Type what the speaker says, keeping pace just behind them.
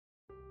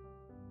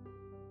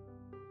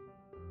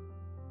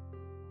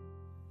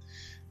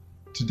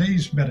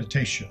Today's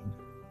meditation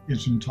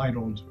is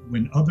entitled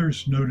When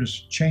Others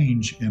Notice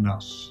Change in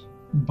Us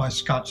by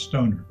Scott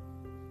Stoner.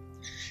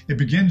 It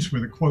begins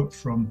with a quote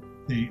from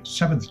the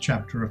 7th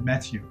chapter of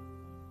Matthew.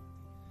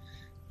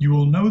 You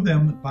will know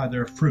them by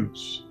their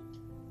fruits.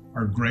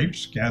 Are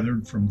grapes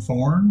gathered from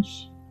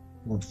thorns,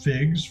 or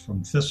figs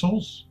from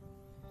thistles?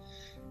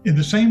 In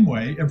the same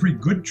way, every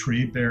good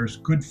tree bears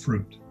good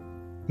fruit,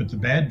 but the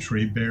bad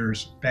tree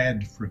bears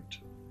bad fruit.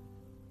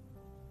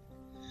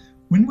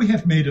 When we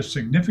have made a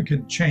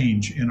significant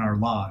change in our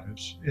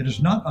lives, it is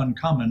not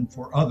uncommon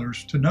for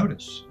others to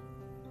notice.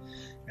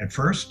 At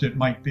first, it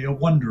might be a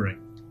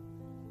wondering.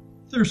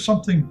 There's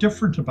something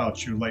different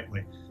about you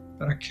lately,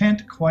 but I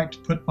can't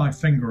quite put my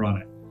finger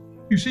on it.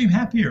 You seem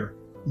happier,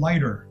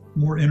 lighter,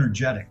 more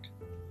energetic.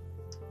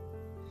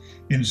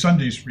 In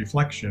Sunday's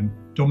reflection,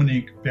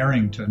 Dominique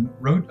Barrington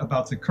wrote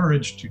about the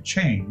courage to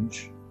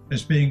change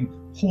as being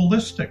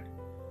holistic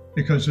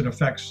because it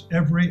affects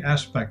every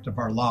aspect of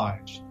our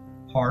lives: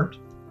 heart,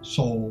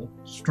 soul,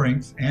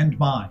 strength, and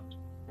mind.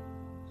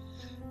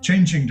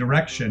 Changing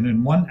direction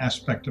in one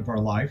aspect of our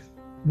life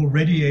will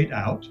radiate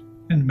out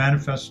and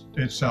manifest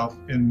itself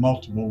in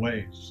multiple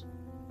ways.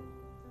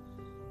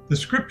 The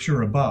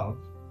scripture above,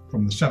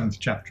 from the 7th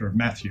chapter of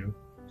Matthew,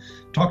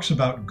 talks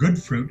about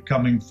good fruit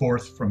coming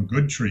forth from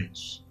good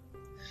trees.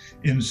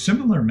 In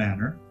similar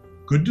manner,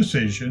 good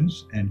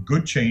decisions and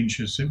good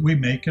changes that we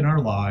make in our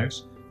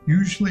lives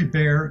usually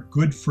bear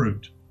good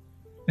fruit,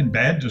 and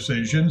bad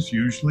decisions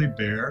usually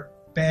bear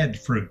bad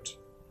fruit.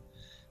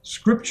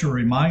 Scripture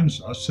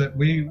reminds us that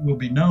we will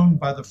be known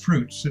by the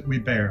fruits that we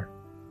bear.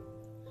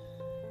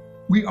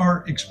 We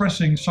are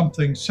expressing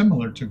something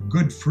similar to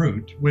good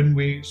fruit when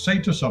we say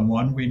to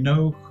someone we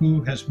know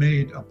who has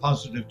made a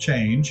positive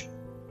change,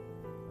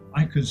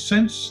 I could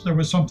sense there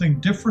was something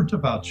different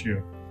about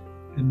you,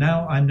 and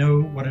now I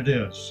know what it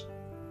is.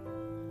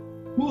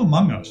 Who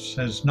among us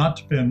has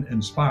not been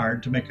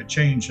inspired to make a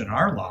change in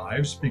our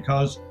lives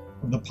because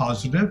of the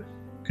positive,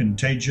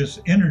 contagious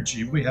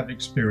energy we have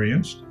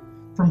experienced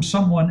from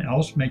someone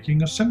else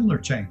making a similar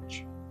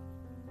change?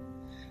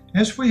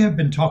 As we have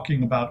been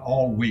talking about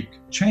all week,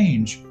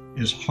 change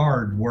is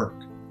hard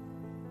work.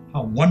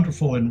 How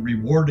wonderful and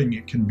rewarding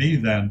it can be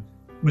then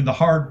when the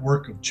hard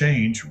work of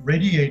change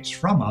radiates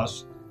from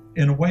us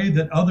in a way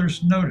that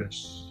others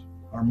notice,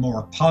 our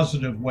more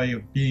positive way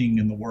of being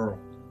in the world.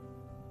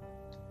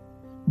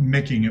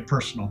 Making it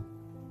personal.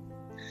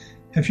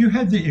 Have you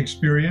had the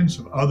experience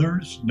of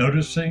others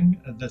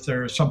noticing that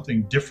there is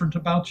something different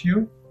about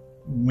you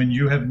when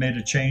you have made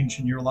a change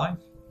in your life?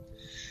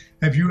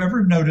 Have you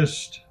ever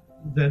noticed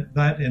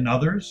that in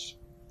others?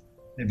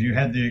 Have you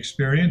had the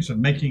experience of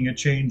making a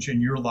change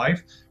in your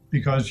life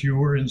because you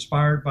were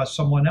inspired by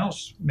someone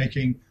else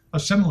making a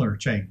similar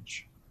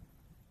change?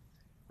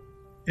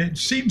 It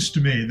seems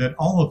to me that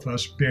all of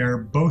us bear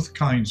both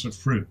kinds of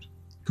fruit,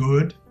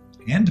 good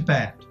and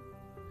bad.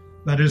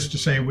 That is to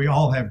say, we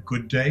all have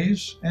good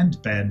days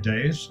and bad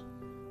days.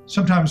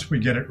 Sometimes we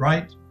get it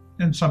right,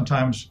 and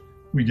sometimes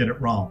we get it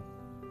wrong.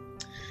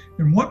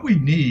 And what we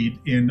need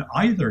in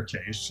either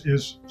case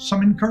is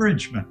some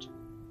encouragement.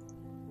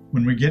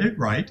 When we get it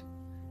right,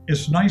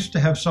 it's nice to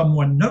have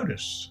someone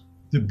notice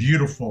the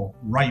beautiful,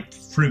 ripe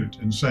fruit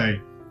and say,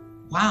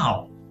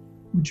 wow,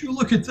 would you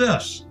look at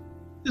this?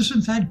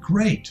 Isn't that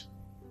great?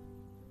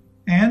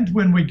 And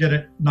when we get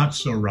it not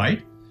so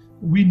right,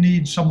 we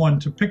need someone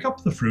to pick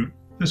up the fruit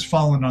that's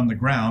fallen on the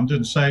ground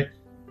and say,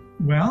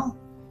 well,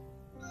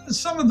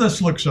 some of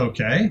this looks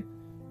okay.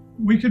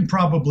 We can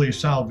probably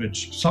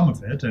salvage some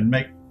of it and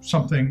make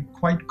something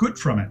quite good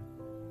from it.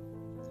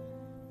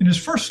 In his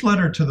first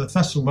letter to the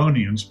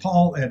Thessalonians,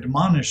 Paul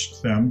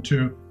admonished them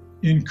to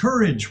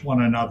encourage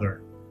one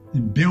another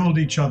and build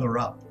each other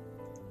up.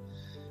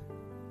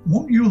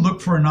 Won't you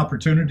look for an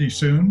opportunity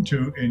soon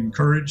to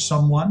encourage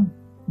someone,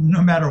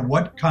 no matter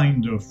what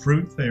kind of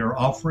fruit they are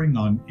offering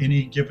on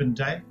any given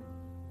day?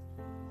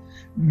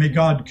 May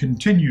God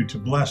continue to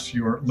bless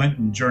your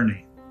Lenten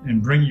journey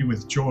and bring you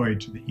with joy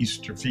to the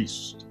Easter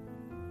feast.